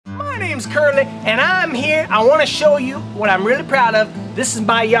name's Curley, and I'm here. I want to show you what I'm really proud of. This is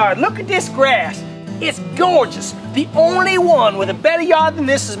my yard. Look at this grass. It's gorgeous. The only one with a better yard than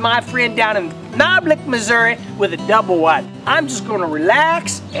this is my friend down in Massacre, Missouri with a double wide. I'm just going to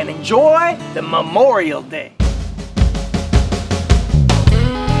relax and enjoy the Memorial Day.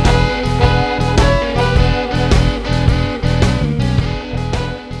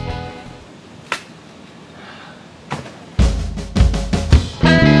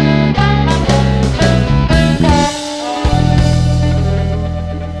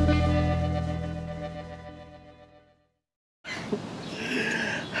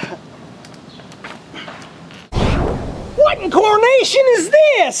 What in coronation is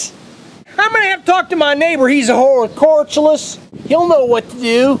this? I'm gonna have to talk to my neighbor. He's a horticulturalist. He'll know what to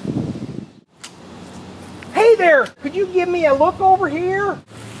do. Hey there, could you give me a look over here?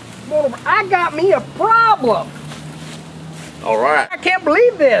 I got me a problem. All right. I can't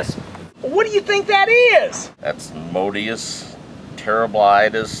believe this. What do you think that is? That's Modius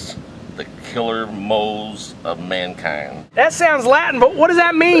terribilitis, the killer moles of mankind. That sounds Latin, but what does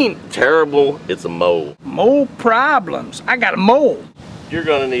that mean? Terrible, it's a mole. Mole problems. I got a mole. You're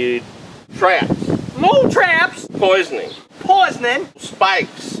gonna need traps. Mole traps? Poisoning. Poisoning?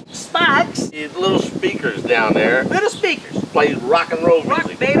 Spikes. Spikes? These little speakers down there. Little speakers. Play rock and roll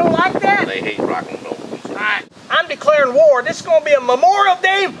music. They don't like that? They hate rock and roll music. Alright, I'm declaring war. This is gonna be a Memorial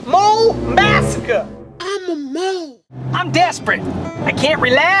Day Mole Massacre. I'm a mole. I'm desperate. I can't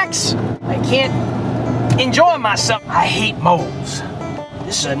relax. I can't enjoy myself. I hate moles.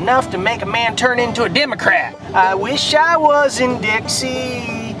 This is enough to make a man turn into a Democrat. I wish I was in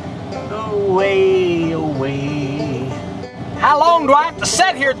Dixie. Away, away. How long do I have to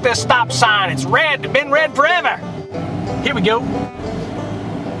sit here at this stop sign? It's red. It's been red forever. Here we go.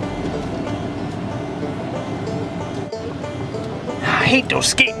 I hate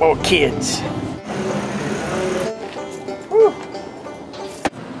those skateboard kids. Whew.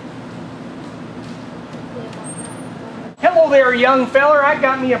 Hello there, young feller. I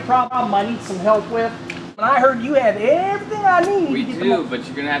got me a problem I need some help with. And I heard you had everything I need. We do, but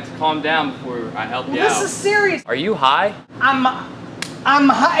you're gonna have to calm down before I help you out. This is serious. Are you high? I'm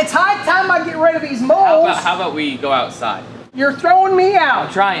high. It's high time I get rid of these moles. How about we go outside? You're throwing me out.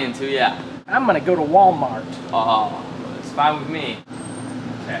 I'm trying to, yeah. I'm gonna go to Walmart. Oh, it's fine with me.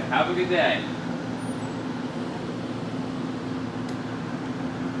 Okay, have a good day.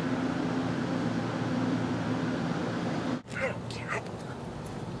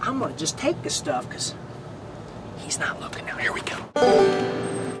 I'm gonna just take this stuff because he's not looking now. Here we go. Oh,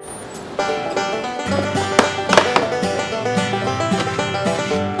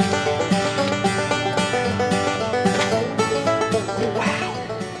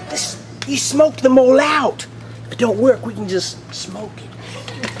 wow. You smoked the mole out. If it don't work, we can just smoke it.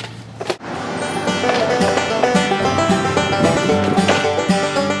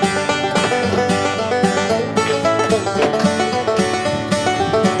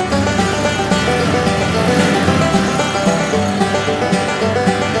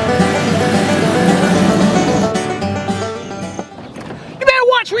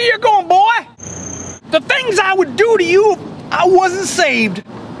 Watch where you're going, boy. The things I would do to you if I wasn't saved.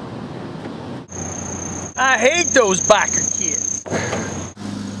 I hate those biker kids.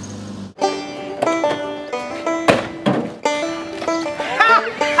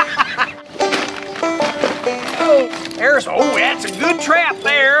 That's a good trap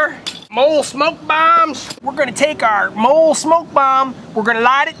there. Mole smoke bombs. We're gonna take our mole smoke bomb, we're gonna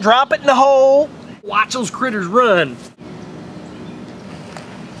light it, drop it in the hole. Watch those critters run.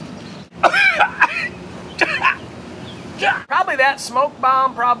 Probably that smoke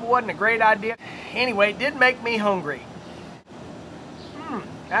bomb probably wasn't a great idea. Anyway, it did make me hungry.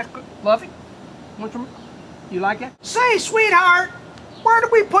 That's good. Fluffy? You like it? Say, sweetheart, where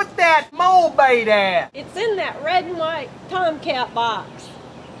did we put that mole bait at? It's in that red and white Tomcat box.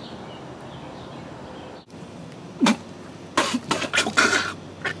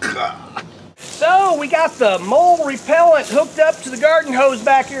 So we got the mole repellent hooked up to the garden hose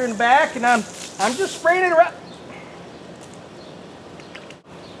back here in the back, and I'm just spraying it around.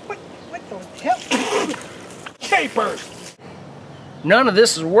 What the hell? Capers! None of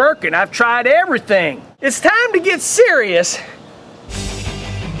this is working. I've tried everything. It's time to get serious.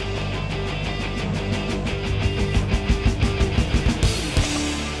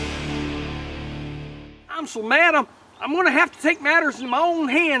 I'm so mad I'm gonna have to take matters in my own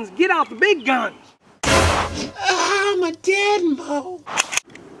hands, get out the big guns. I'm a dead mole.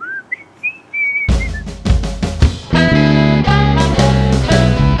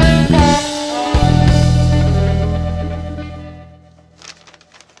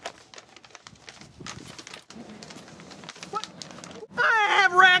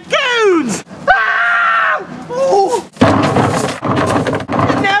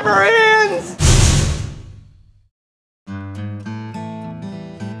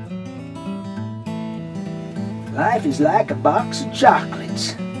 Life is like a box of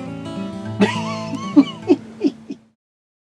chocolates.